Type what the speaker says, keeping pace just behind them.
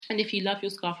And if you love your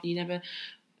scarf and you never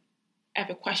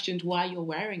ever questioned why you're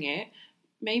wearing it,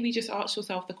 maybe just ask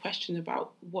yourself the question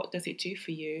about what does it do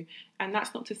for you. And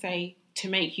that's not to say to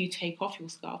make you take off your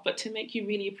scarf, but to make you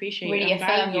really appreciate really and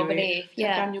affirm value your belief.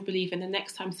 Yeah. affirm your belief. And the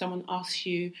next time someone asks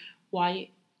you,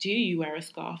 why do you wear a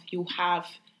scarf, you'll have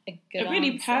a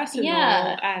really personal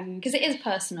and... because it is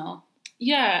personal.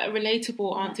 Yeah, a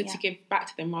relatable answer to give back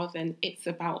to them rather than it's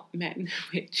about men,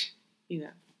 which,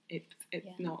 it's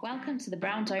not. Welcome to the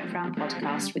Brown Don't Frown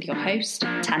podcast with your host,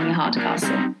 Tanya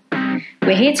Hardcastle.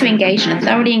 We're here to engage in a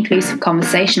thoroughly inclusive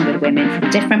conversation with women from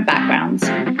different backgrounds.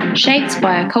 Shaped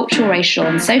by our cultural, racial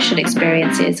and social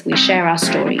experiences, we share our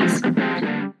stories.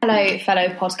 Hello, fellow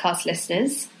podcast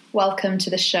listeners. Welcome to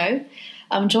the show.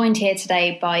 I'm joined here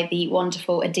today by the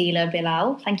wonderful Adila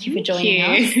Bilal. Thank you for joining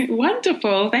us.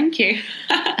 Wonderful, thank you.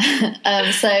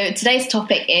 So today's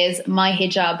topic is My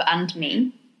Hijab and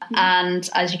Me. And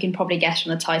as you can probably guess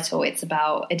from the title, it's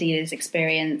about Adila's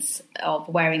experience of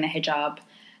wearing the hijab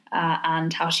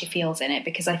and how she feels in it.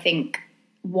 Because I think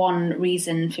one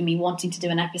reason for me wanting to do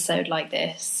an episode like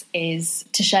this is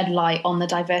to shed light on the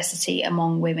diversity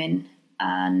among women.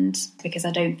 And because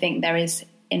I don't think there is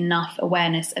enough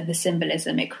awareness of the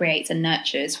symbolism it creates and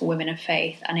nurtures for women of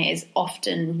faith. And it is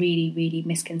often really, really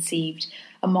misconceived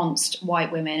amongst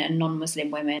white women and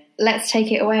non-Muslim women. Let's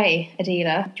take it away,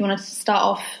 Adila. Do you want to start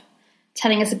off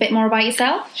telling us a bit more about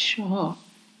yourself? Sure.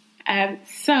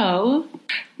 So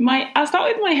I'll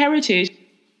start with my heritage,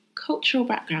 cultural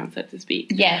background, so to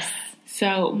speak. Yes.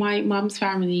 So my mum's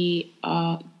family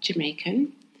are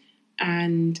Jamaican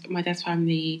and my dad's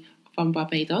family from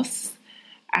Barbados.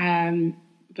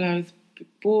 But I was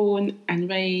born and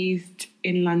raised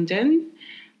in London,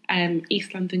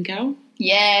 East London girl.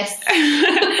 Yes.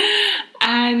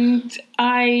 And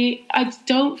I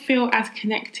don't feel as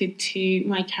connected to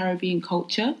my Caribbean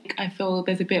culture. I feel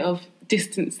there's a bit of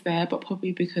distance there, but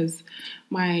probably because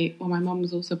my mum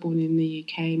was also born in the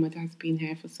UK, my dad's been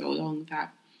here for so long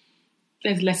that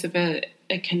there's less of a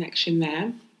connection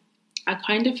there. I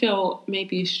kind of feel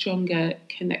maybe a stronger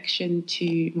connection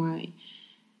to my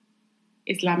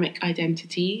Islamic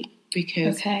identity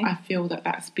because I feel that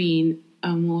that's been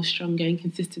a more stronger and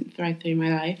consistent thread through my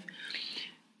life.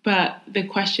 But the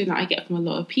question that I get from a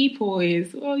lot of people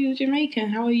is, well, you're Jamaican,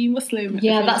 how are you Muslim?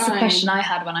 Yeah, that's the question I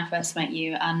had when I first met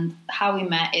you, and how we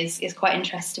met is quite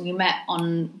interesting. We met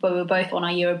we were both on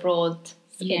our year abroad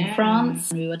in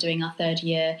France. We were doing our third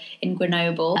year in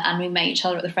Grenoble, and we met each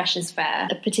other at the Freshers' Fair.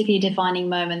 A particularly defining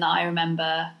moment that I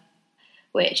remember,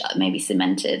 which maybe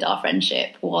cemented our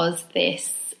friendship, was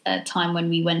this time when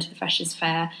we went to the Freshers'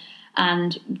 Fair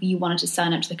and you wanted to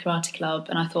sign up to the karate club,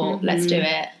 and I thought, let's do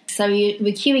it. So you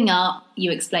were queuing up,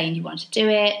 you explained you wanted to do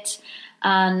it,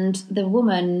 and the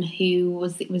woman who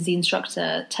was the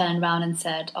instructor turned around and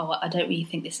said, oh, I don't really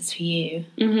think this is for you.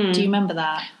 Mm-hmm. Do you remember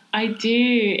that? I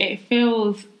do. It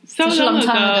feels such a long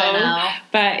time ago now.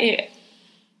 But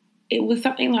it was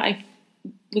something that I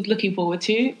was looking forward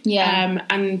to. Yeah.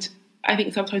 And I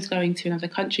think sometimes going to another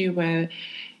country where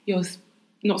you're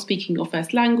not speaking your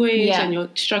first language and you're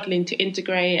struggling to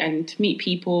integrate and meet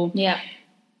people. Yeah.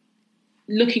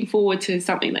 Looking forward to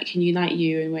something that can unite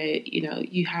you and where,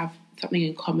 you have something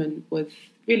in common was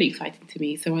really exciting to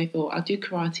me. So I thought, I'll do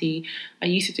karate. I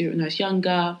used to do it when I was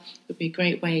younger. It would be a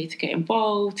great way to get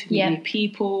involved, to meet new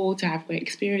people, to have great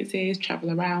experiences,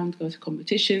 travel around, go to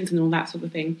competitions and all that sort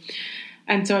of thing.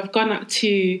 And so I've gone up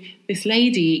to this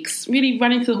lady, really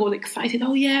running to the hall, excited.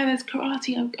 Oh, yeah, there's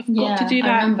karate. I've got to do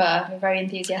that. I remember. You're very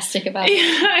enthusiastic about it.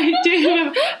 Yeah, I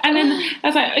do. And then I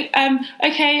was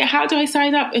like, okay, how do I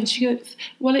sign up? And she goes,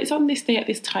 well, it's on this day at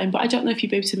this time, but I don't know if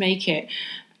you'll be able to make it.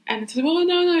 And I said, well,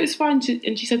 no, it's fine.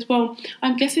 And she said, well,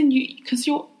 I'm guessing because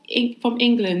you're from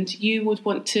England, you would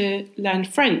want to learn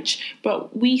French,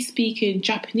 but we speak in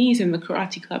Japanese in the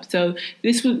karate club, so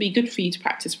this wouldn't be good for you to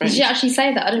practice French. Did she actually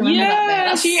say that? I didn't remember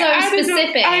that bit. That's so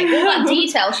specific. All that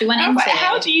detail she went into.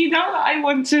 How do you know that I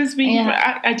want to speak?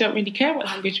 Yeah. I don't really care what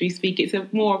language we speak. It's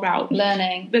more about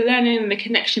learning and the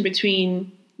connection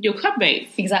between your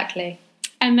clubmates. Exactly.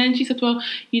 And then she said, well,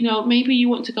 maybe you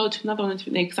want to go to another one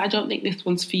because I don't think this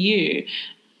one's for you.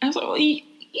 And I was like, well,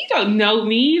 you don't know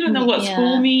me. You don't know what's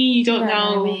for me. You don't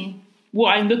know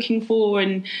what I'm looking for.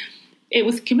 And it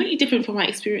was completely different from my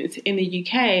experience in the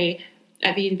UK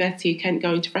at the University of Kent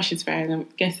going to Freshers' Fair. And I'm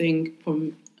guessing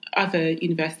from other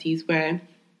universities where,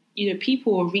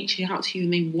 people are reaching out to you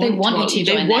and they want you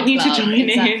to join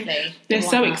in. They're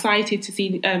so excited to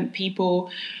see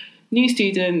people, new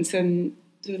students, and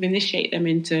sort of initiate them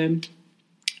into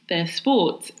their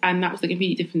sport. And that was a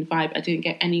completely different vibe. I didn't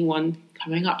get anyone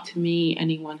coming up to me,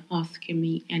 anyone asking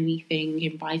me anything,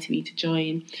 inviting me to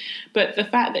join. But the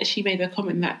fact that she made a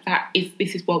comment that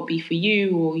this won't be for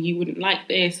you, or you wouldn't like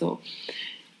this, or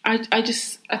I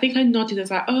think I nodded. I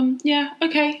was like, yeah,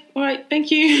 okay, all right, thank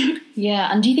you.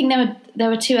 Yeah, and do you think there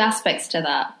were two aspects to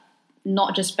that?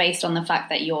 Not just based on the fact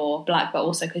that you're black, but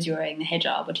also because you're wearing the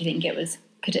hijab? Or do you think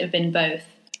could it have been both?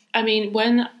 I mean,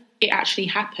 when it actually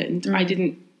happened, I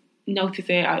didn't notice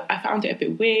it. I found it a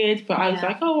bit weird, but I was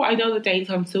like, I know the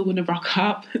dates, I'm still going to rock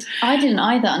up. I didn't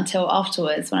either until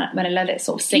afterwards when I let it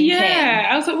sort of sink in. Yeah,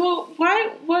 I was like, well,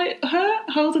 why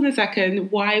hold on a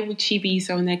second, why would she be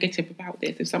so negative about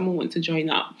this? If someone wants to join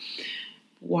up,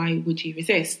 why would you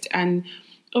resist? And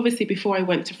obviously before I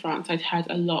went to France, I'd heard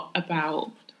a lot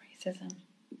about racism.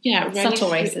 Yeah, subtle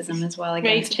racism as well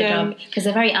against hijab, because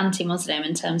they're very anti-Muslim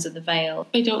in terms of the veil.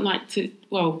 They don't like to,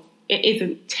 well, it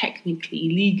isn't technically,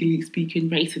 legally speaking,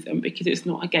 racism, because it's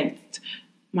not against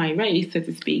my race, so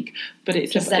to speak, but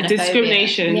it's a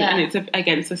discrimination, and it's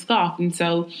against the scarf. And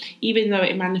so even though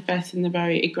it manifests in a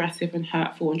very aggressive and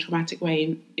hurtful and traumatic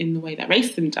way, in the way that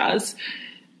racism does,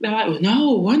 they're like, well,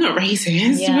 no, we're not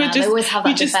racist. Yeah, they always have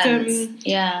that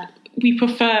defense. We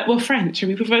prefer, we're French, and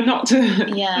we prefer not to.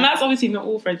 Yeah. And that's obviously not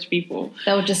all French people.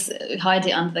 They'll just hide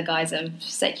it under the guise of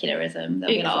secularism. They'll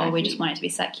be like, oh, we just want it to be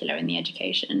secular in the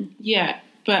education. Yeah,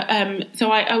 but so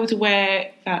I was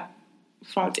aware that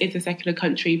France is a secular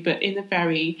country, but in a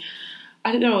very,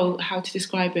 I don't know how to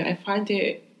describe it, I find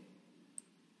it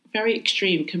very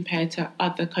extreme compared to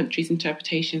other countries'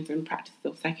 interpretations and practices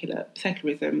of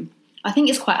secularism. I think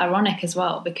it's quite ironic as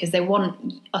well, because they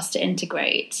want us to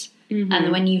integrate. Mm-hmm.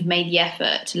 And when you've made the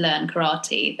effort to learn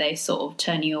karate, they sort of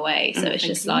turn you away. So it's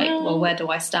just like, well, where do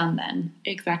I stand then?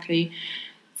 Exactly.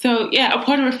 So yeah,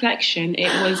 upon reflection, it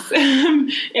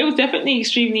was definitely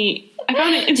extremely. I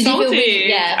found it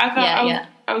insulting.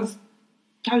 I was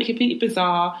found it completely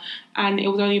bizarre, and it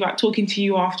was only about talking to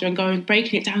you after and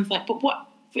breaking it down. I was like, but what?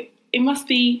 It must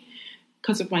be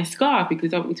because of my scarf, because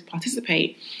I don't want me to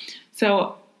participate.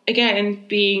 So again,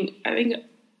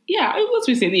 I was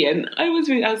resilient. I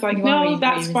was like, no,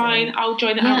 that's fine. I'll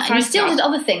join it outside. You still did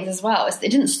other things as well. It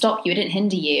didn't stop you. It didn't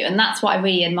hinder you. And that's what I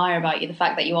really admire about you, the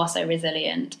fact that you are so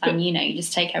resilient. And, you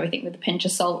just take everything with a pinch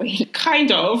of salt, really.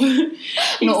 Kind of.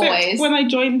 Not always. When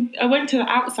I went to the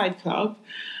outside club.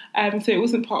 So it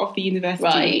wasn't part of the university.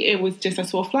 Right. It was just, I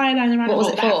saw a flyer line around. What was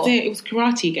it for? That's it. It was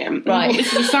karate again. Right.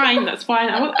 This is a sign. That's fine.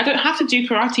 I don't have to do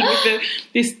karate with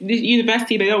this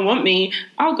university. They don't want me.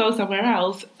 I'll go somewhere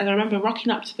else. And I remember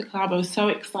rocking up to the club. I was so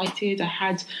excited. I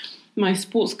had my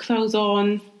sports clothes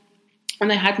on,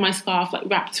 and I had my scarf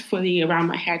wrapped fully around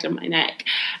my head and my neck.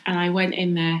 And I went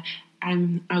in there,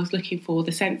 and I was looking for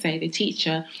the sensei, the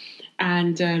teacher.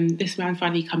 And this man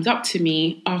finally comes up to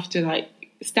me after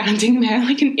standing there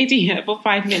like an idiot for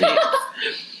 5 minutes.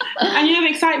 And the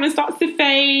excitement starts to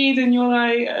fade, and you're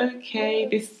like, okay,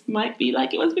 this might be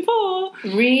like it was before.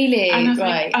 Really? And I was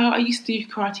like, I used to do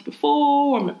karate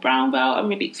before, I'm a brown belt, I'm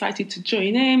really excited to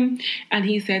join in. And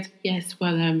he said, yes,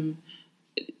 well,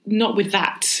 not with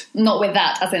that. Not with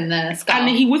that, as in the scarf. And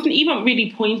he wasn't even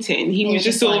really pointing. He was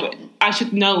just sort of, I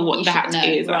should know what that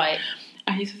is. Right.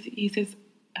 And he says,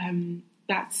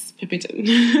 that's forbidden.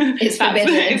 It's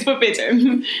forbidden. It's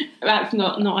forbidden. That's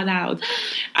not allowed.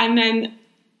 And then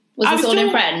was this all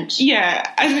in French? Yeah.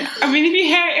 I mean,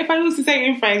 if I was to say it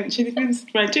in French and if it was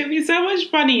French, it'd be so much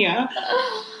funnier.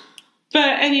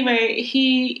 But anyway,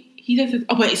 he says,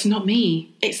 oh, but it's not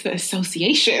me. It's the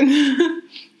association.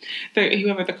 So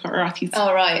whoever the karate.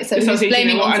 Oh, right. So he was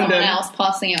blaming on someone else,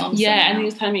 passing it on. Yeah, and he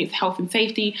was telling me it's health and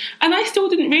safety. And I still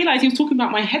didn't realise he was talking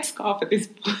about my headscarf at this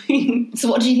point. So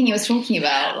what do you think he was talking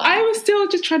about? I was still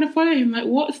just trying to follow him,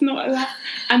 what's not allowed?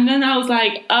 And then I was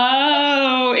like,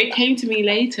 oh, it came to me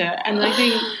later. And I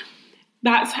think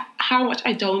that's how much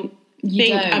I don't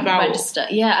about register.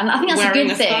 Yeah, and I think that's a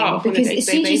good thing, because as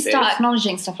soon as you start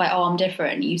acknowledging stuff like, oh, I'm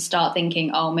different, you start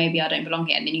thinking, oh, maybe I don't belong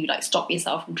here, and then you stop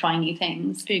yourself from trying new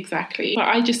things. Exactly. But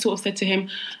I just sort of said to him,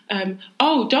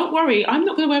 oh, don't worry, I'm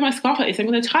not going to wear my scarf like this, I'm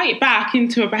going to tie it back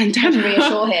into a bandana. To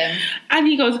reassure him. And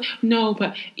he goes, no,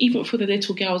 but even for the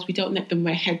little girls, we don't let them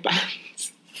wear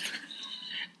headbands.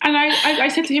 And I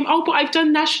said to him, oh, but I've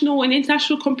done national and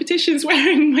international competitions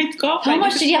wearing my scarf. How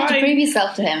much did you have to prove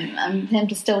yourself to him, and him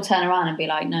to still turn around and be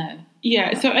like, no?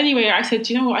 Yeah, so anyway, I said,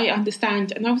 do you know what, I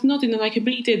understand. And I was nodding, and I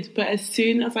completely did. But as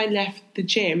soon as I left the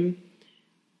gym,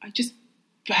 I just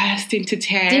burst into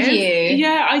tears. Did you?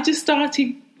 Yeah, I just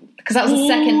started. Because that was the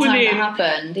second time that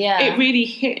happened, yeah. It really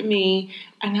hit me.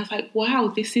 And I was like, wow,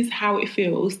 this is how it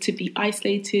feels to be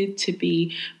isolated, to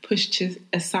be pushed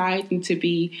aside, and to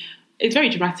be it's very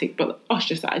dramatic, but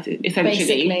ostracised essentially.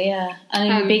 Basically, yeah.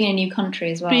 And being in a new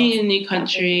country as well. Being in a new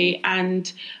country,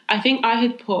 and I think I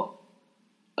had sort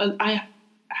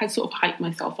of hyped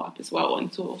myself up as well,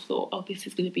 and sort of thought, oh, this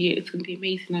is going to be it. It's going to be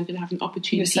amazing. I'm going to have an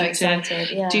opportunity so excited,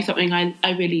 to do something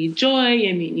I really enjoy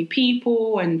and meet new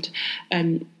people, and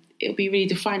it'll be a really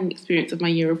defining experience of my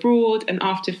year abroad. And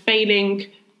after failing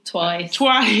twice,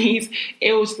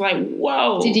 it was like,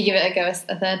 whoa. Did you give it a go a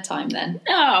third time then?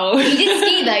 No. You did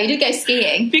ski though, you did go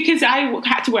skiing. Because I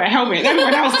had to wear a helmet,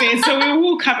 everyone else did, so we were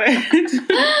all covered.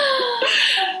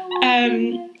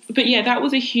 But yeah, that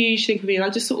was a huge thing for me. I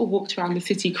just sort of walked around the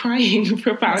city crying for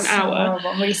about an hour. Horrible.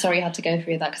 I'm really sorry you had to go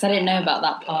through that, because I didn't know about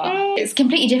that part. It's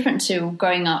completely different to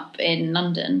growing up in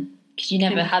London, because you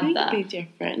never had that. Completely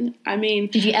different. I mean...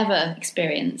 Did you ever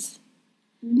experience...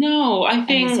 No, I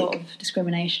think... any sort of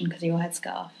discrimination because of your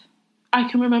headscarf? I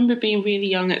can remember being really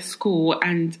young at school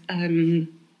and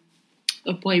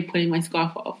a boy pulling my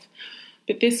scarf off.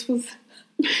 But this was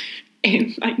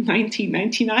in like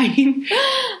 1999. I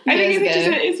think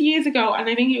it's years ago, and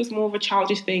I think it was more of a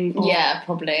childish thing. Yeah,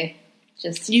 probably.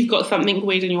 Just you've got something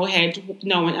weird in your head,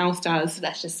 no one else does.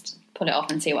 Let's just pull it off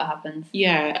and see what happens.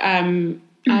 Yeah,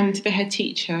 and the head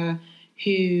teacher,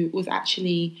 who was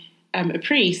actually a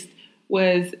priest,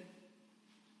 was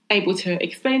able to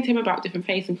explain to him about different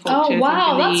faiths and cultures. Oh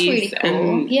wow, and that's really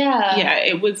cool. Yeah,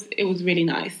 it was really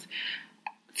nice.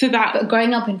 So that, but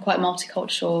growing up in quite a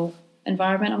multicultural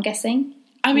environment, I'm guessing.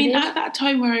 I mean, at that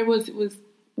time where I was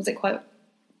it quite?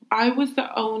 I was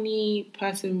the only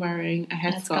person wearing a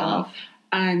headscarf,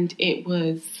 and it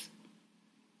was.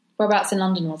 Whereabouts in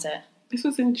London was it? This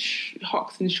was in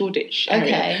Hoxton, Shoreditch area.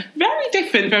 Okay. Very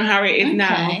different from how it is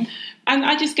now. And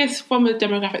I just guess from a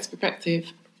demographics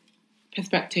perspective,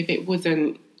 it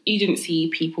wasn't... You didn't see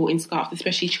people in scarves,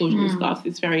 especially children in scarves.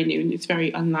 It's very new, and it's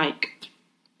very unlike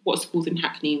what schools in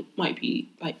Hackney might be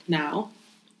like now.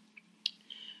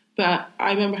 But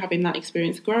I remember having that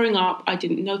experience growing up. I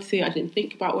didn't notice it. I didn't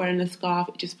think about wearing a scarf.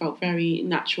 It just felt very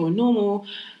natural and normal.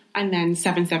 And then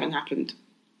 7/7 happened.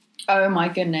 Oh my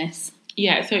goodness.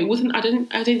 Yeah, so it wasn't... I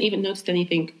didn't even notice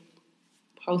anything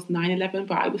post 9/11,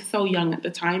 but I was so young at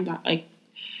the time that I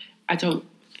don't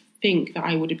think that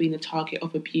I would have been the target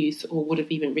of abuse or would have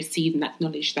even received and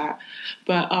acknowledged that.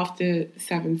 But after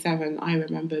 7/7, I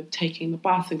remember taking the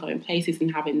bus and going places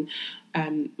and having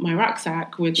my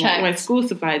rucksack with my school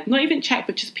supplies. Not even checked,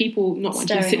 but just people not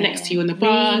wanting to sit next to you on the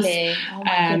bus. Really? Oh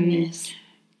my goodness.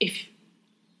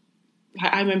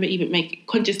 I remember even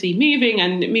consciously moving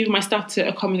my stuff to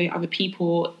accommodate other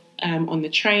people on the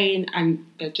train, and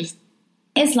they're just...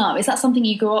 Islam, is that something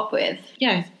you grew up with?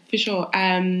 Yes, for sure.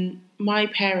 My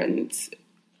parents...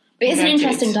 But it's an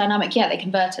interesting dynamic. Yeah, they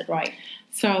converted, right?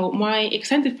 So my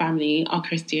extended family are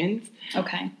Christians.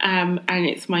 Okay. And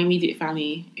it's my immediate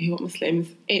family who are Muslims.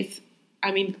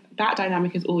 That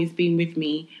dynamic has always been with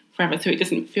me forever, so it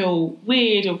doesn't feel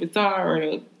weird or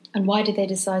bizarre. And why did they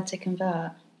decide to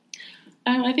convert?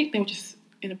 I think they were just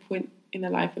in a point in their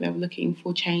life where they were looking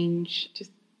for change, just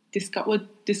discovering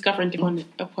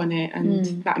upon it,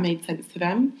 and that made sense to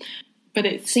them. But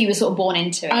it's... So you were sort of born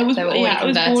into it? I was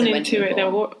born into it. They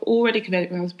were already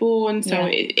converted when I was born, so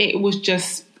it was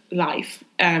just life.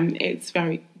 It's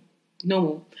very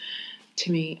normal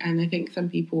to me, and I think some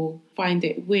people find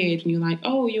it weird, and you're like,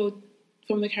 oh, you're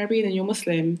from the Caribbean and you're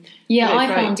Muslim. Yeah, I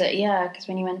found it, because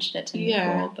when you mentioned it to me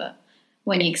before, but...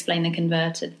 When you explained the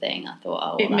converted thing, I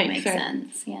thought, that makes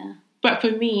sense. Yeah. But for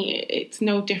me, it's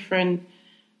no different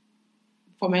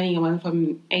from anyone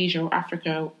from Asia or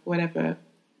Africa or whatever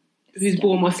who's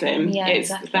born Muslim. Yeah,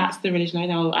 exactly. That's the religion I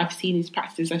know. I've seen these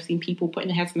practices. I've seen people putting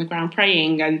their heads on the ground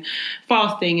praying and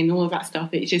fasting and all of that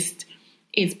stuff. It just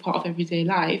is part of everyday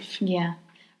life. Yeah.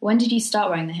 When did you start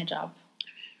wearing the hijab?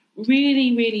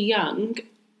 Really, really young.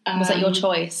 Was that your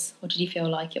choice, or did you feel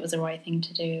like it was the right thing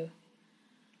to do?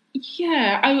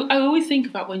 Yeah, I always think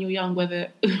about when you're young whether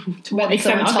to what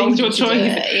extent I think your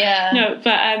choice. Yeah. No,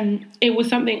 but it was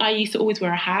something I used to always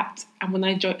wear a hat, and when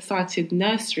I started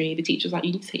nursery, the teacher was like,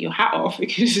 "You need to take your hat off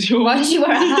because you're." Why did you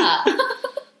wear a hat?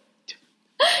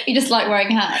 You just like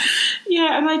wearing hats.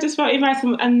 Yeah, and I just felt embarrassed,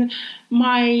 and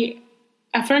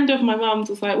a friend of my mum's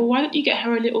was like, well, why don't you get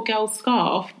her a little girl's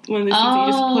scarf, one of those things you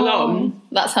just pull on.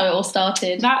 That's how it all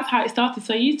started. That's how it started.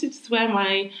 So I used to just wear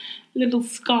my little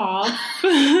scarf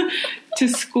to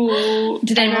school.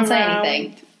 Did anyone say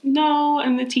anything? No,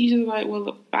 and the teachers were like, well,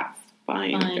 look, that's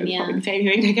fine. Don't probably say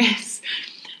anything, I guess.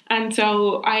 And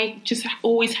so I just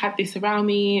always had this around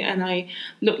me, and I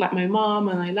looked like my mum,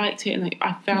 and I liked it, and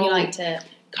I felt you liked it.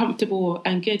 Comfortable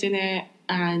and good in it,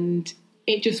 and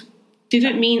it just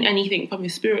didn't mean anything from a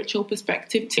spiritual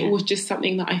perspective. It was just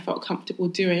something that I felt comfortable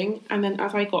doing. And then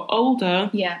as I got older,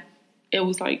 it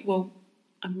was like, well,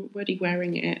 I'm already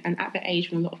wearing it. And at the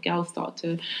age when a lot of girls start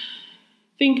to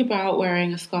think about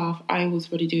wearing a scarf, I was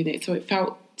already doing it. So it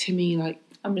felt to me like,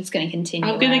 I'm just going to continue.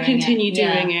 I'm going to continue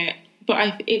doing it.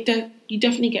 But you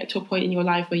definitely get to a point in your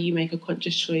life where you make a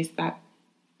conscious choice that,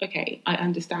 okay, I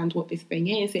understand what this thing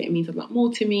is. It means a lot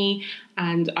more to me,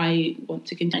 and I want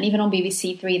to continue. And even on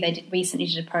BBC Three, they recently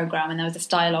did a programme, and there was this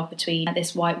dialogue between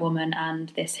this white woman and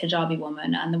this hijabi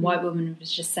woman, and the white woman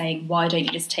was just saying, why don't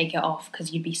you just take it off,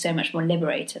 because you'd be so much more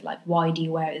liberated. Like, why do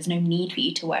you wear it? There's no need for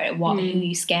you to wear it. Who are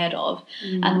you scared of?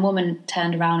 And the woman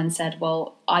turned around and said,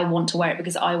 well, I want to wear it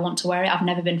because I want to wear it. I've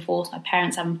never been forced. My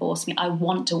parents haven't forced me. I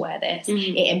want to wear this.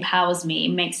 It empowers me.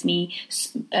 It makes me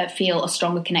feel a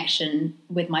stronger connection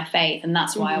with my faith, and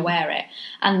that's why I wear it.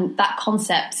 And that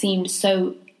concept seemed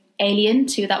so alien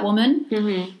to that woman,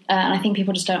 and I think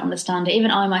people just don't understand it.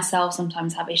 Even I myself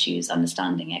sometimes have issues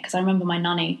understanding it, because I remember my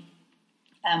nanny,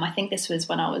 I think this was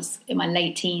when I was in my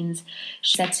late teens,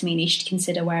 she said to me, you should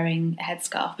consider wearing a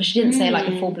headscarf. But she didn't say like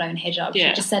a full-blown hijab.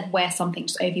 She just said, wear something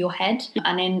just over your head.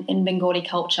 And in Bengali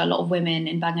culture, a lot of women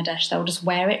in Bangladesh, they'll just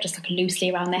wear it just like loosely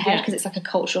around their head, because it's like a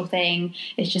cultural thing.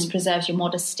 It just preserves your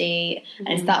modesty, and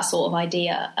it's that sort of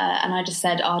idea. And I just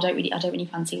said, I don't really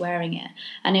fancy wearing it.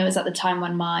 And it was at the time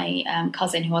when my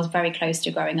cousin, who I was very close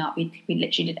to growing up, we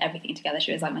literally did everything together.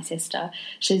 She was like my sister.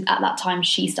 At that time,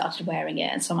 she started wearing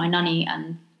it. And so my nanny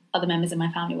and other members of my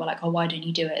family were like, oh, why don't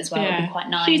you do it as well? It'd be quite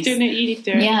nice. She's doing it, you need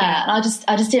to do it. Yeah, and I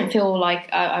just didn't feel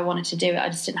like I wanted to do it. I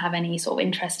just didn't have any sort of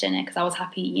interest in it, because I was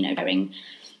happy, wearing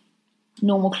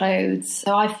normal clothes.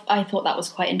 So I thought that was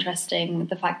quite interesting,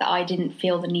 the fact that I didn't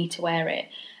feel the need to wear it.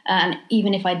 And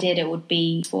even if I did, it would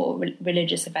be for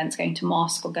religious events, going to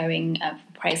mosque or going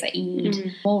for prayers at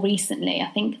Eid. More recently,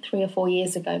 I think 3 or 4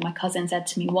 years ago, my cousin said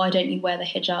to me, why don't you wear the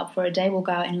hijab for a day? We'll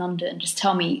go out in London. Just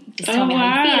tell me how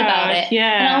you feel about it.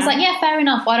 Yeah. And I was like, yeah, fair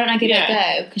enough. Why don't I give it a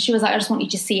go? Because she was like, I just want you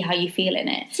to see how you feel in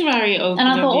it. It's very open. And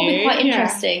I thought it would be quite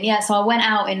interesting. Yeah, so I went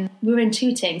out we were in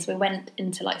Tooting, so we went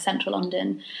into like central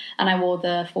London, and I wore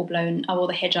the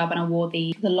hijab, and I wore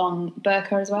the long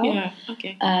burqa as well. Yeah,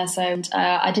 okay. So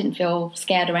I didn't feel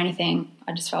scared or anything.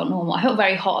 I just felt normal. I felt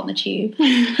very hot on the tube.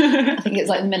 I think it was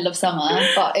like the middle of summer,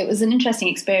 but it was an interesting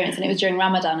experience, and it was during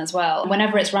Ramadan as well.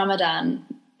 Whenever it's Ramadan,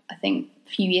 I think a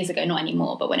few years ago, not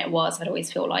anymore, but when it was, I'd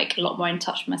always feel like a lot more in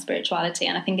touch with my spirituality.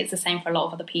 And I think it's the same for a lot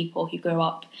of other people who grew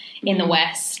up in the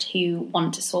West, who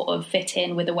want to sort of fit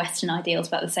in with the Western ideals,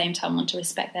 but at the same time want to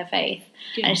respect their faith.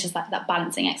 Yeah. And it's just like that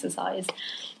balancing exercise.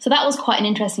 So that was quite an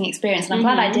interesting experience, and I'm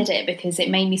glad I did it, because it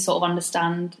made me sort of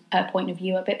understand her point of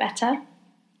view a bit better,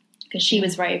 because she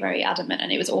was very, very adamant,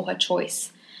 and it was all her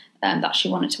choice that she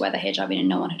wanted to wear the hijab, and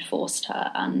no one had forced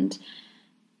her. And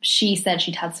she said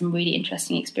she'd had some really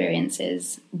interesting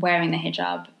experiences wearing the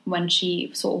hijab when she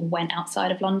sort of went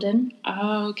outside of London.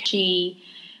 Oh, okay. She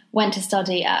went to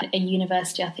study at a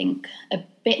university, I think, a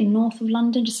bit north of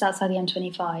London, just outside the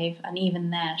M25, and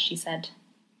even there, she said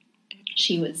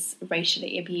she was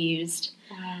racially abused.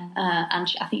 Wow.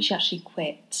 And I think she actually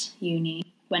quit uni,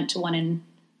 went to one in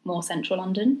more central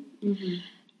London.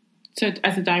 So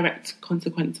as a direct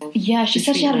consequence of... Yeah, she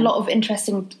said she had a lot of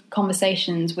interesting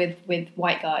conversations with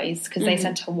white guys, because they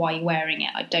said to her, why are you wearing it?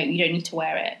 You don't need to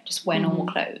wear it, just wear normal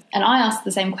clothes. And I asked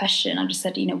the same question. I just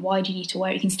said, why do you need to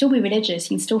wear it? You can still be religious,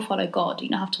 you can still follow God, you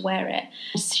don't have to wear it.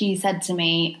 She said to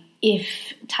me,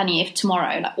 if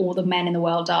tomorrow like all the men in the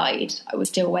world died, I would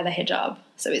still wear the hijab.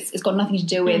 So it's got nothing to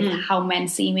do with how men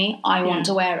see me. I want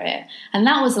to wear it. And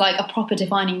that was like a proper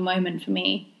defining moment for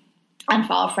me, and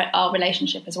for our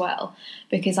relationship as well,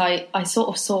 because I sort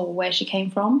of saw where she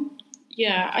came from.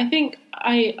 Yeah, I think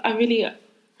I really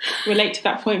relate to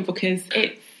that point, because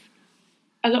it's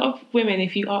a lot of women,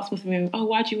 if you ask Muslim women, oh,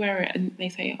 why do you wear it? And they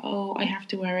say, oh, I have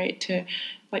to wear it to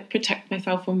like protect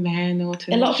myself from men, or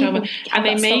to a lot of people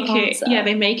and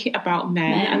they make it about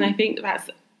men. And I think that's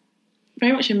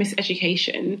very much a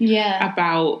miseducation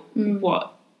about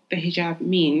what the hijab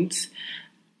means.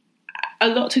 A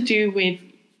lot to do with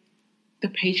the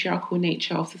patriarchal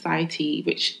nature of society,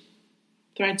 which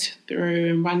threads through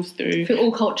and runs through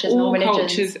all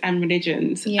cultures and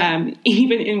religions,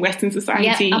 even in Western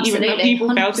society, even though people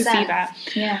 100%. Fail to see that.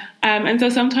 Yeah. And so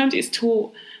sometimes it's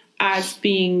taught as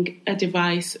being a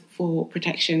device for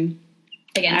protection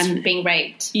against being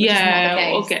raped.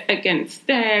 Or against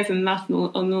theirs and lust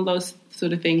and all those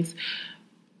sort of things.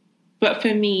 But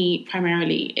for me,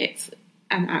 primarily, it's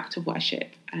an act of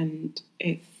worship, and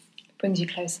it brings you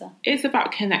closer. It's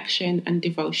about connection and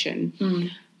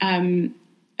devotion. And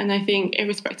I think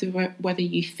irrespective of whether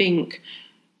you think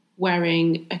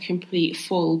wearing a complete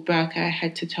full burqa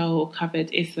head to toe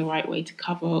covered is the right way to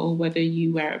cover, or whether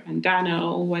you wear a bandana,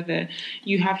 or whether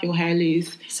you have your hair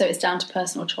loose. So it's down to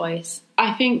personal choice.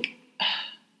 I think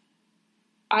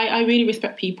I really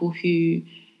respect people who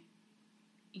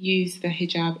use the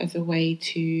hijab as a way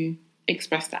to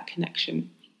express that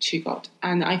connection to God.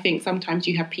 And I think sometimes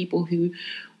you have people who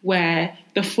wear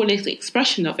the fullest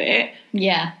expression of it.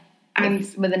 Yeah. And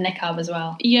with a niqab as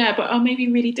well. Yeah, but are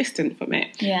maybe really distant from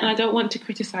it. Yeah. And I don't want to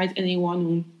criticise anyone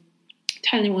or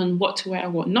tell anyone what to wear or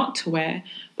what not to wear,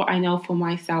 but I know for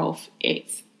myself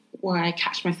it's where I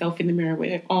catch myself in the mirror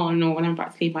with it on, or when I'm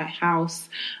about to leave my house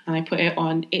and I put it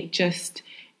on, it just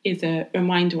is a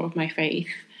reminder of my faith.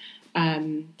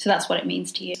 So that's what it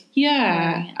means to you.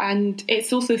 Yeah, right. And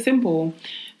it's also simple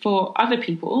for other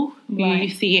people who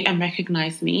Right. see it and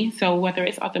recognise me. So whether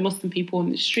it's other Muslim people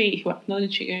on the street who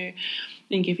acknowledge you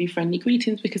and give you friendly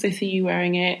greetings because they see you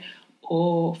wearing it,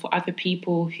 or for other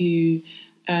people who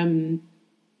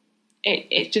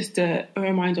it's just a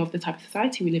reminder of the type of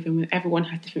society we live in, where everyone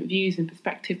has different views and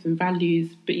perspectives and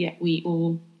values, but yet we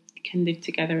all can live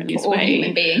together in this way. We're all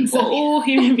human beings. We're all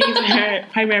human beings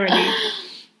primarily.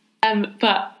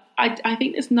 But I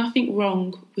think there's nothing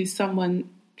wrong with someone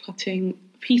putting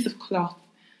a piece of cloth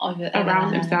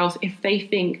around themselves if they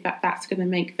think that that's going to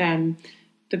make them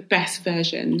the best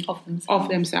version of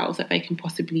themselves that they can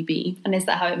possibly be. And is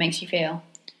that how it makes you feel?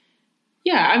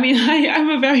 Yeah, I mean, I'm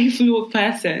a very flawed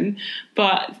person,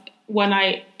 but when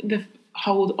I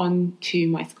hold on to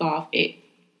my scarf,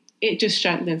 it just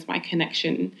strengthens my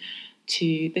connection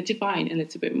to the divine a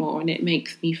little bit more, and it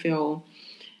makes me feel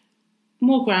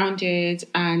more grounded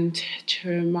and to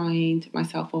remind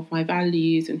myself of my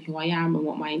values and who I am and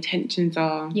what my intentions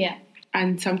are. Yeah.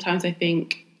 And sometimes I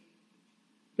think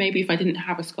maybe if I didn't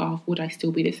have a scarf, would I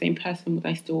still be the same person? Would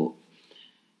I still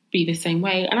be the same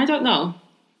way? And I don't know.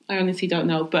 I honestly don't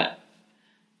know, but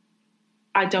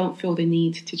I don't feel the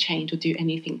need to change or do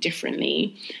anything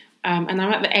differently. And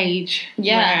I'm at the age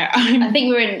where I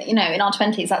think we're in our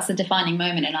 20s, that's the defining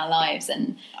moment in our lives,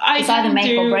 and it's either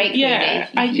make or break, really.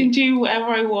 I can do whatever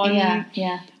I want.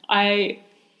 Yeah.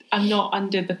 I'm not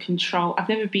under the control. I've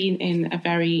never been in a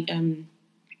very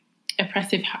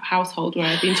oppressive household where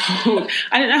I've been told,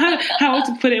 I don't know how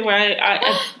to put it, where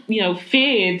I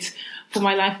feared for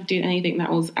my life of doing anything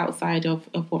that was outside of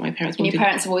what my parents wanted. And your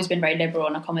parents have always been very liberal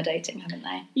and accommodating, haven't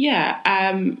they?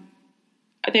 Yeah.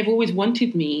 They've always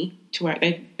wanted me to wear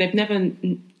it. They've never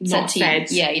not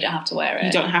said, yeah, you don't have to wear it.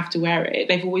 You don't have to wear it.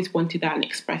 They've always wanted that and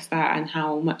expressed that and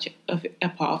how much of a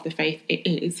part of the faith it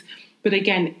is. But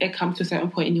again, it comes to a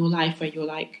certain point in your life where you're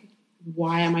like,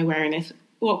 why am I wearing this?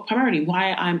 Well, primarily, why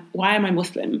am I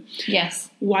Muslim?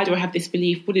 Yes. Why do I have this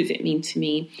belief? What does it mean to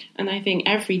me? And I think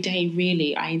every day,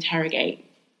 really, I interrogate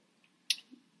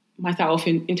myself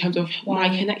in terms of my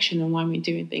connection and why I'm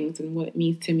doing things and what it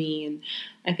means to me. And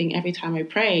I think every time I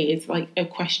pray, it's like a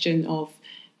question of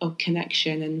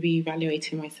connection and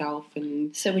reevaluating myself.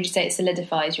 And so would you say it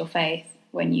solidifies your faith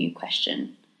when you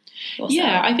question yourself?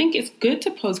 Yeah, I think it's good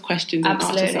to pose questions and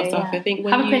ask yourself stuff. I think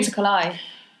have a critical eye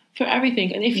for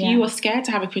everything. And if you are scared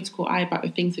to have a critical eye about the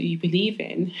things that you believe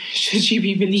in, should you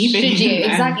be believing in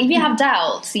them? Exactly. If you have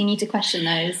doubts, you need to question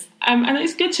those. And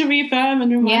it's good to reaffirm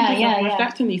and remind yourself and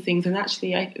reflect on these things. And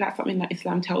actually, that's something that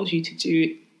Islam tells you to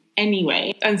do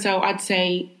anyway. And so I'd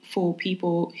say for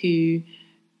people who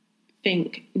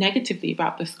think negatively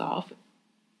about the scarf,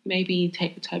 maybe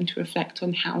take the time to reflect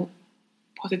on how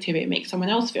positive it makes someone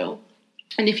else feel.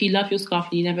 And if you love your scarf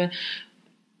and you never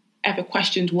ever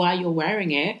questioned why you're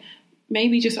wearing it,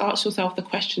 maybe just ask yourself the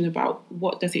question about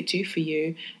what does it do for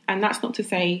you. And that's not to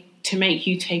say to make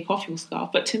you take off your scarf,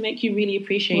 but to make you really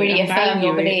appreciate and value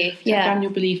your belief. affirm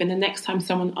your belief. And the next time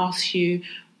someone asks you,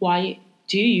 why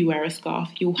do you wear a scarf,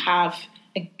 you'll have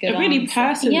a really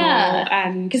personal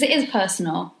and... because it is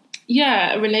personal.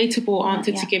 Yeah, a relatable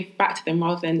answer to give back to them,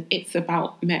 rather than it's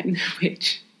about men,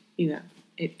 which,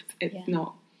 it's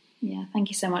not. Yeah, thank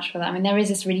you so much for that. I mean, there is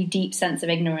this really deep sense of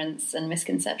ignorance and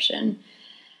misconception,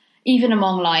 even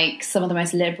among some of the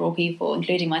most liberal people,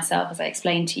 including myself, as I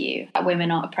explained to you, that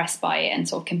women are oppressed by it and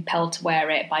sort of compelled to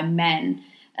wear it by men.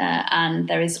 And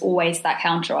there is always that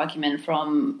counter argument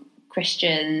from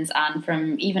Christians and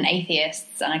from even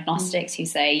atheists and agnostics who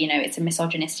say, it's a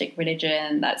misogynistic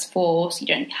religion, that's forced, you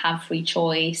don't have free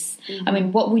choice. Mm-hmm. I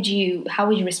mean, how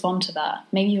would you respond to that?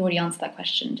 Maybe you already answered that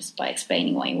question just by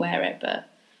explaining why you wear it, but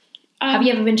have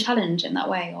you ever been challenged in that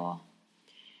way? Or?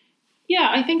 Yeah,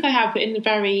 I think I have, but in a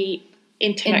very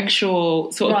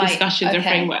intellectual sort of discussions and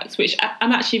frameworks, which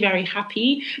I'm actually very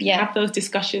happy to have those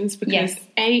discussions because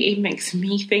A, it makes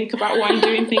me think about why I'm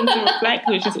doing things and reflect,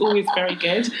 which is always very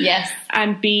good. Yes.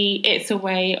 And B, it's a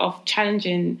way of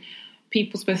challenging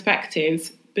people's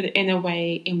perspectives, but in a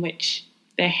way in which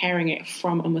they're hearing it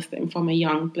from a Muslim, from a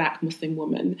young Black Muslim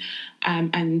woman.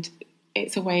 And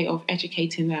it's a way of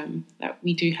educating them that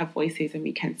we do have voices and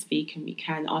we can speak and we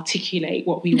can articulate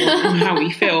what we want and how we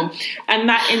feel. And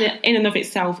that in and of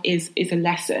itself is a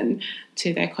lesson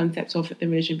to their concept of the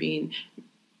religion being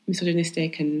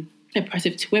misogynistic and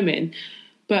oppressive to women.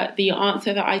 But the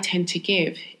answer that I tend to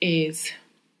give is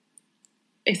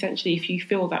essentially, if you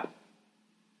feel that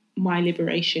my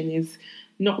liberation is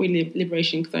not really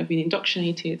liberation because I've been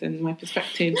indoctrinated and my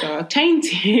perspectives are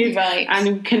tainted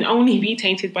and can only be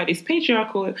tainted by this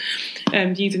patriarchal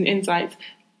views and insights,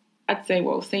 I'd say,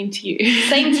 well, same to you.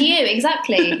 Same to you,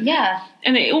 exactly, yeah.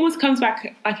 And it almost comes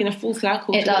back like in a full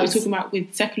circle to what we were talking about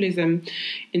with secularism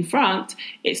in France.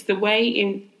 It's the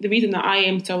reason that I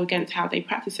am so against how they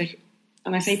practice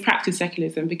and I say practice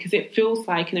secularism because it feels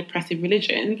like an oppressive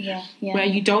religion where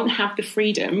you don't have the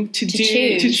freedom to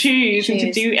choose and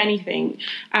to do anything.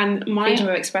 And freedom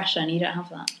of expression, you don't have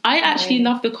that. I actually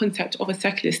love the concept of a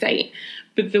secular state,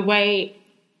 but the way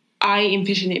I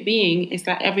envision it being is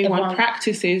that everyone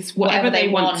practices whatever they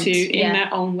want to in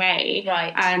their own way,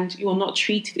 and you're not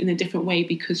treated in a different way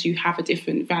because you have a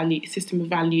different system of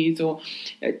values or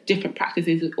different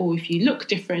practices, or if you look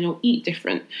different or eat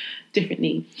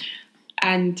differently.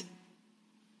 And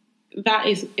that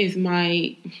is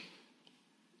my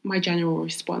general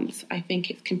response. I think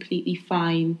it's completely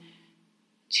fine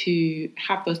to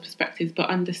have those perspectives, but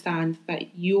understand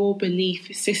that your belief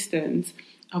systems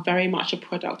are very much a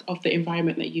product of the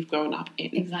environment that you've grown up in.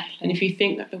 Exactly. And if you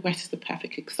think that the West is the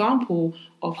perfect example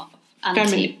of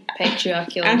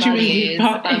anti-patriarchal values,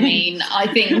 I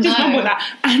think just no. That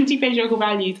anti-patriarchal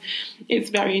values, it's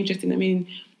very interesting. I mean,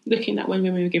 looking at when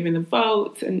women were given the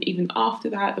vote, and even after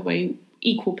that, the way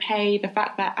equal pay, the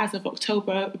fact that as of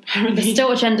October, apparently there's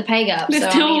still a gender pay gap. So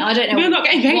I don't know we're not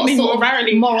getting paid what anymore, sort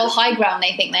of moral high ground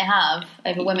they think they have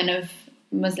over women of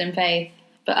Muslim faith.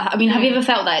 But I mean, have you ever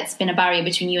felt that it's been a barrier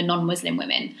between you and non-Muslim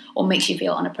women, or makes you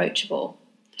feel unapproachable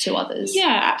to others?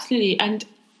 Yeah, absolutely. And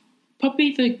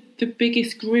probably the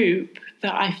biggest group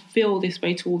that I feel this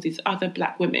way towards is other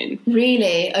Black women.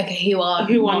 Really? Okay, who are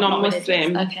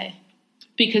non-Muslim. Okay.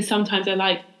 Because sometimes they're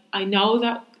like, I know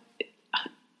that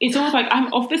it's almost like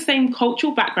I'm of the same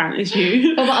cultural background as you.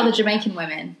 What about other Jamaican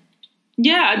women?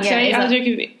 Yeah, I'd say other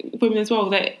Jamaican women as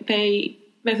well.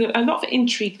 There's a lot of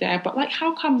intrigue there, but like,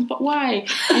 how comes? But why?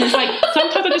 And it's like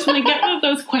sometimes I just want to get rid of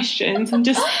those questions and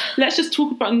let's just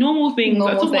talk about normal things,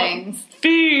 about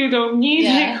food or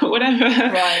music or whatever.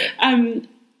 Right.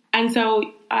 And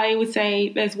so I would say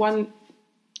there's one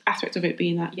aspect of it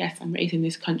being that, yes, I'm raised in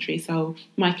this country, so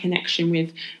my connection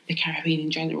with the Caribbean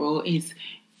in general is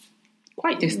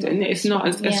quite distant. It's not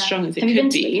as strong as it could be. Have you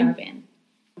been to the Caribbean?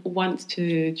 Once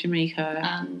to Jamaica.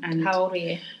 And how old were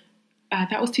you?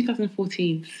 That was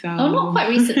 2014. So not quite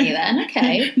recently then.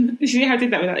 Okay. You see how I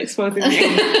did that without exposing the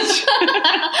age?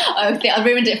 I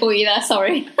ruined it for you there.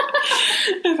 Sorry.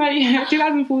 It's like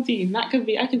 2014. I could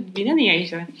have been any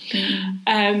age then.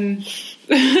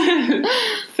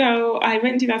 So I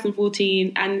went in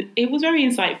 2014, and it was very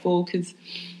insightful because,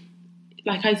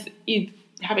 like, I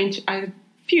had a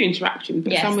few interactions,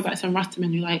 but some with like some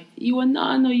Rastaman who like, you are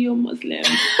non or you're Muslim.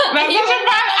 I'm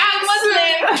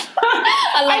Muslim.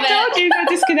 I told you they're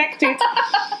disconnected.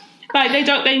 Like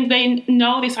they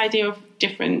know this idea of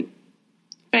different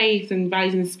faiths and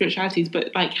values and spiritualities,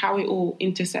 but like how it all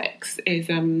intersects is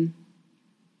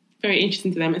very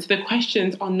interesting to them. And so the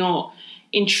questions are not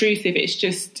intrusive. It's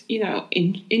just,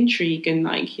 intrigue and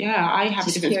like, I have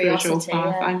just a different spiritual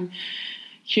path.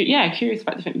 Yeah. I'm curious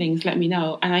about different things. Let me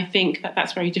know. And I think that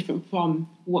that's very different from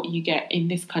what you get in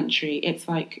this country. It's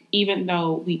like, even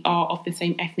though we are of the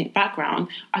same ethnic background,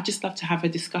 I just love to have a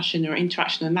discussion or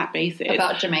interaction on that basis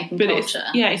about Jamaican culture.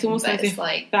 It's almost as if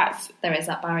there is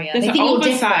that barrier. There's they an think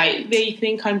oversight. You're they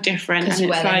think I'm different, because and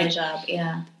you it's wear like the hijab.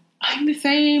 Yeah, I'm the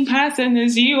same person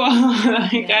as you are.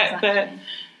 Exactly.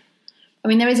 I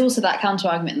mean, there is also that counter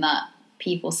argument that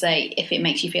people say if it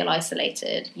makes you feel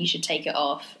isolated, you should take it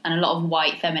off. And a lot of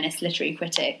white feminist literary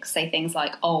critics say things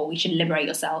like, you should liberate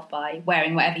yourself by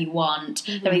wearing whatever you want.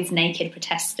 Mm-hmm. There are these naked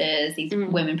protesters, these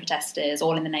women protesters,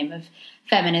 all in the name of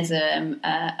feminism.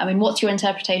 I mean, what's your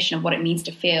interpretation of what it means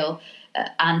to feel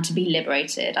and to be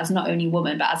liberated as not only a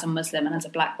woman, but as a Muslim and as a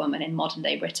Black woman in modern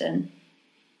day Britain?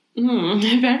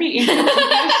 Very interesting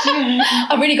question.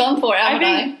 I've really gone for it, haven't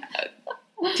I?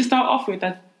 To start off with,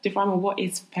 define, well, what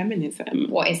is feminism?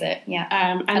 What is it?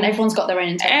 Yeah. And everyone's got their own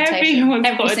interpretation. Everyone's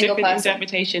Every got a different person.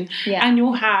 interpretation. Yeah. And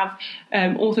you'll have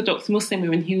Orthodox Muslim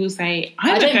women who will say,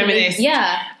 I'm a don't feminist.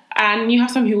 yeah. And you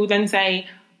have some who will then say,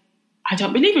 I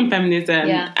don't believe in feminism.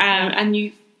 Yeah. And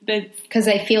you... Because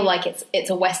they feel like it's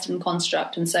a Western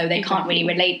construct, and so they can't really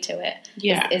relate to it.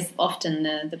 Yeah. Is often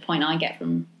the point I get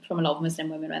from a lot of Muslim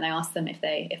women when I ask them if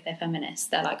they're feminists.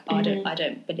 They're like, oh, I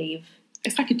don't believe.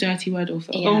 It's like a dirty word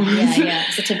also. Yeah.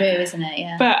 It's a taboo, isn't it?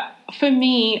 Yeah. But for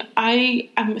me,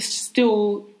 I am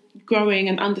still growing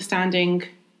and understanding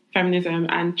feminism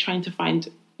and trying to find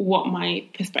what my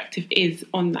perspective is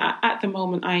on that. At the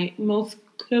moment, I most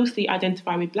closely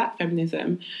identify with Black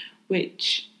feminism,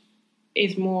 which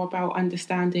is more about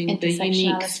understanding the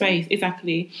unique space.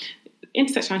 Exactly.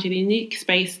 Intersectionality, the unique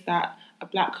space that a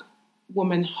Black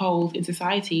woman holds in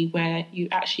society, where you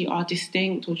actually are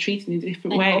distinct or treated in a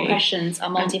different way. Your oppressions are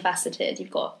multifaceted.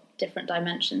 You've got different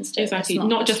dimensions to exactly. it.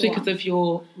 Not just because of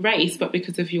your race, but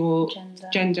because of your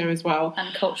gender as well.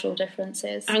 And cultural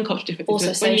differences.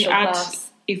 Also social class.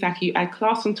 Exactly, you add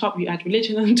class on top, you add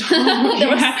religion on top.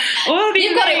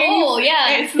 You've got it all,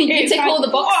 yeah. You tick all the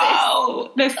boxes.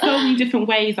 Whoa, there's so many different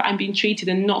ways that I'm being treated,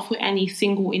 and not for any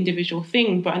single individual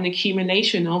thing, but an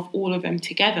accumulation of all of them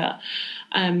together.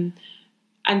 And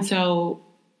so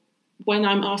when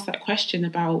I'm asked that question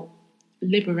about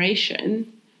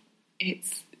liberation,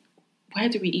 it's, where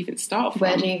do we even start from?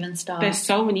 Where do you even start? There's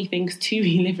so many things to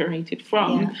be liberated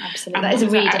from. Yeah, absolutely. That is a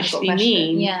really difficult question.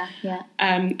 Mean? Yeah.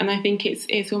 And I think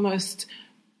it's almost,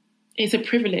 it's a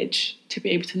privilege to be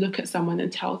able to look at someone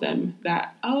and tell them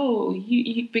that, oh,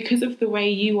 you because of the way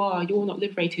you are, you're not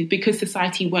liberated because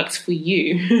society works for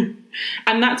you.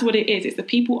 And that's what it is. It's the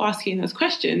people asking those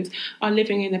questions are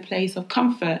living in a place of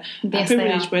comfort, yes, a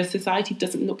privilege where society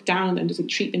doesn't look down on them, doesn't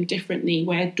treat them differently,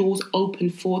 where doors open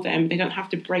for them. They don't have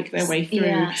to break their way through.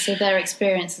 Yeah, so their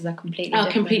experiences are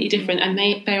completely different. And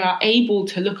they are able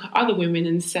to look at other women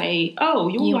and say, oh,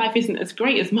 your life isn't as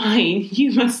great as mine.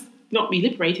 You must not be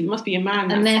liberated. It must be a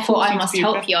man. And therefore I must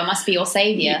help you. I must be your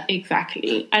saviour.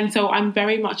 Exactly. And so I'm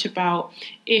very much about,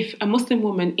 if a Muslim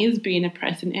woman is being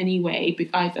oppressed in any way,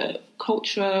 either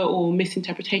culture or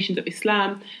misinterpretations of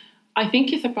Islam, I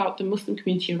think it's about the Muslim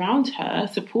community around her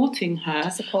supporting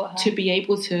her to be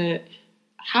able to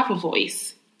have a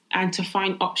voice and to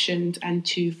find options and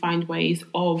to find ways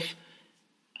of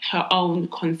her own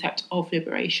concept of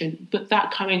liberation, but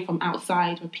that coming from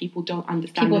outside where people don't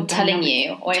understand. People telling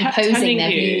you or imposing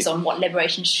their views on what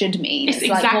liberation should mean. It's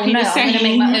exactly like, well, no, the same. I'm going to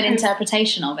make my own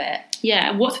interpretation of it.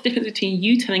 Yeah, what's the difference between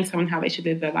you telling someone how they should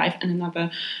live their life and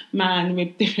another man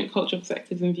with different cultural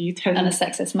perspectives and views telling... And a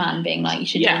sexist man being like, you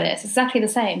should do this. It's exactly the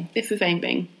same. It's the same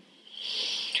thing.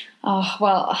 Oh,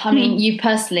 well, I mean, you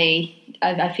personally,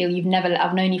 I feel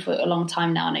I've known you for a long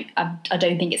time now, and I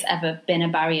don't think it's ever been a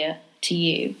barrier to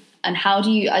you. And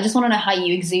I just want to know how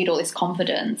you exude all this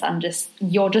confidence and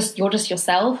you're just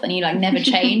yourself, and you like never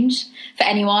change for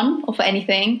anyone or for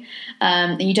anything.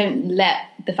 And you don't let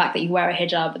the fact that you wear a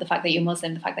hijab, the fact that you're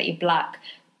Muslim, the fact that you're Black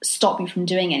stop you from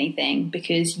doing anything,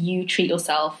 because you treat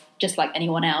yourself just like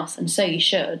anyone else, and so you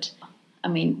should. I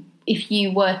mean, if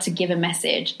you were to give a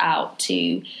message out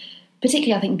to,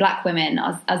 particularly I think Black women,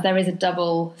 as there is a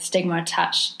double stigma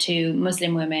attached to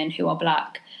Muslim women who are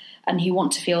Black and who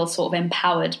want to feel sort of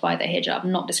empowered by their hijab,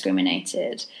 not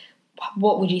discriminated,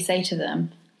 what would you say to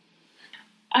them?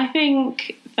 I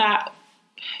think that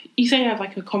you say I'm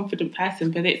like a confident person,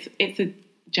 but it's a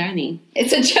journey.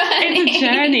 It's a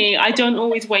journey. I don't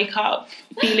always wake up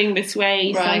feeling this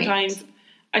way. Right. Sometimes,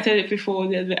 I said it before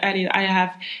earlier, I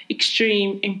have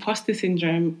extreme imposter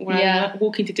syndrome where I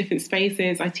walk into different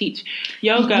spaces. I teach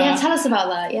yoga. Yeah, tell us about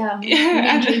that. Yeah.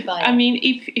 I mean,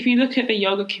 if you look at the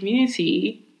yoga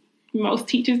community, most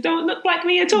teachers don't look like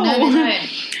me at all. No, they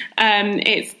don't.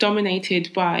 It's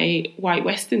dominated by white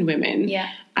Western women. Yeah.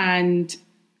 And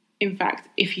in fact,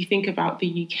 if you think about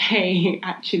the UK,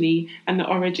 actually, and the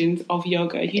origins of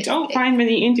yoga, you don't find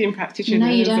many Indian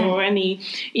practitioners or any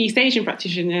East Asian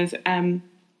practitioners. And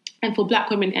for Black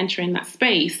women entering that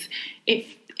space,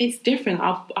 it's different.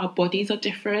 Our bodies are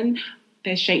different.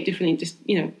 They're shaped differently, just,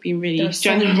 being really there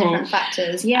general. So many different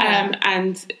factors, yeah.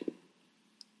 And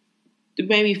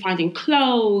maybe finding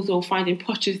clothes or finding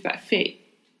postures that fit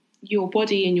your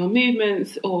body and your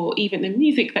movements, or even the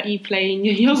music that you play in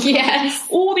your yoga. Yes.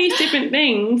 All these different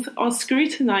things are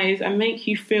scrutinized and make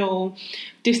you feel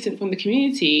distant from the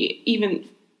community. Even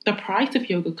the price of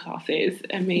yoga classes,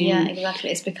 I mean... Yeah,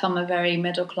 exactly. It's become a very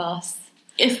middle class...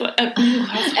 It's a middle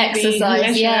class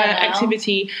exercise,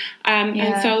 activity.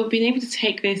 And so being able to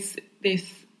take this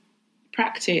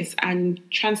practice and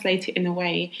translate it in a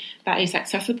way that is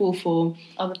accessible for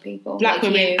other people, Black like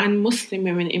women you. and Muslim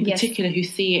women in particular, who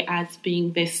see it as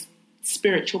being this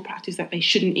spiritual practice that they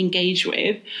shouldn't engage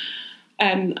with,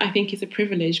 I think is a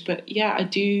privilege. But yeah, I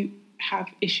do have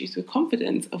issues with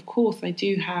confidence. Of course, I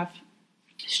do have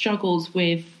struggles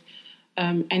with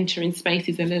entering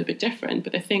spaces a little bit different.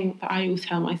 But the thing that I always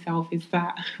tell myself is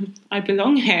that I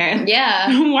belong here.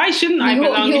 Yeah. Why shouldn't I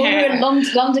belong here? You're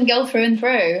a London girl through and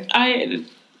through. I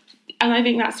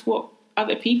think that's what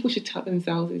other people should tell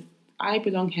themselves is, I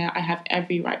belong here. I have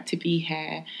every right to be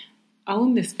here.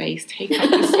 Own the space, take up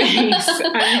the space, and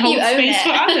hold space for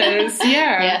others.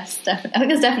 Yeah. Yes, definitely. I think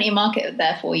there's definitely a market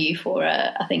there for you for,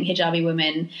 I think, hijabi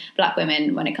women, Black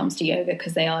women, when it comes to yoga,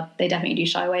 because they definitely do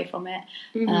shy away from it.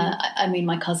 Mm-hmm. I mean,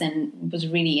 my cousin was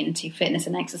really into fitness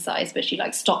and exercise, but she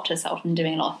stopped herself from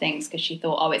doing a lot of things because she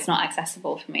thought, oh, it's not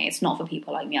accessible for me. It's not for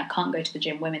people like me. I can't go to the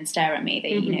gym. Women stare at me.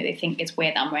 They, they think it's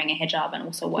weird that I'm wearing a hijab and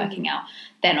also working out.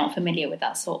 They're not familiar with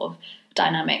that sort of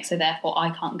dynamic, so therefore I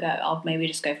can't go. I'll maybe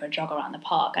just go for a jog around the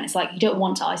park. And it's like, you don't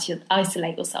want to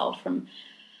isolate yourself from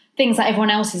things that everyone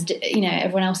else is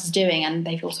doing and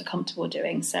they feel so comfortable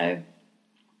doing. So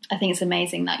I think it's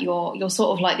amazing that you're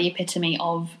sort of like the epitome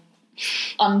of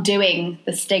undoing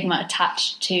the stigma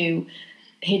attached to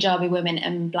hijabi women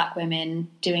and Black women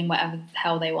doing whatever the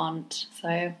hell they want.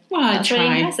 So that's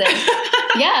really impressive.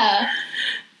 Yeah.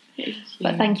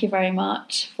 But thank you very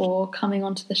much for coming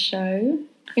onto the show.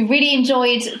 We really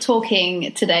enjoyed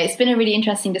talking today. It's been a really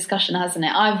interesting discussion, hasn't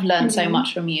it? I've learned so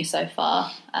much from you so far.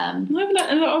 I've learned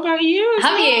a lot about you as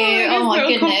well. Have you? Oh my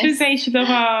goodness. Conversation of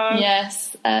ours.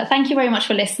 Yes. Thank you very much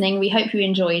for listening. We hope you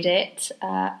enjoyed it.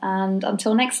 And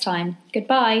until next time,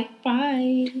 goodbye.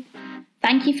 Bye.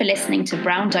 Thank you for listening to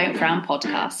Brown Don't Frown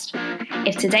podcast.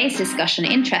 If today's discussion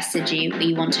interested you or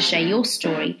you want to share your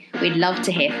story, we'd love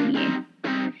to hear from you.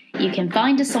 You can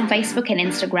find us on Facebook and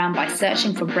Instagram by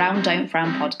searching for Brown Don't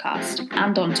Frown Podcast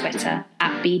and on Twitter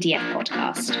at BDF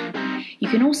Podcast. You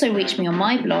can also reach me on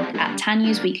my blog at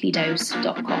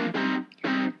tanyasweeklydose.com.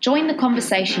 Join the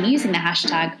conversation using the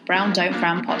hashtag Brown Don't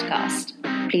Frown Podcast.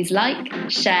 Please like,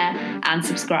 share and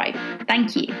subscribe.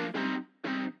 Thank you.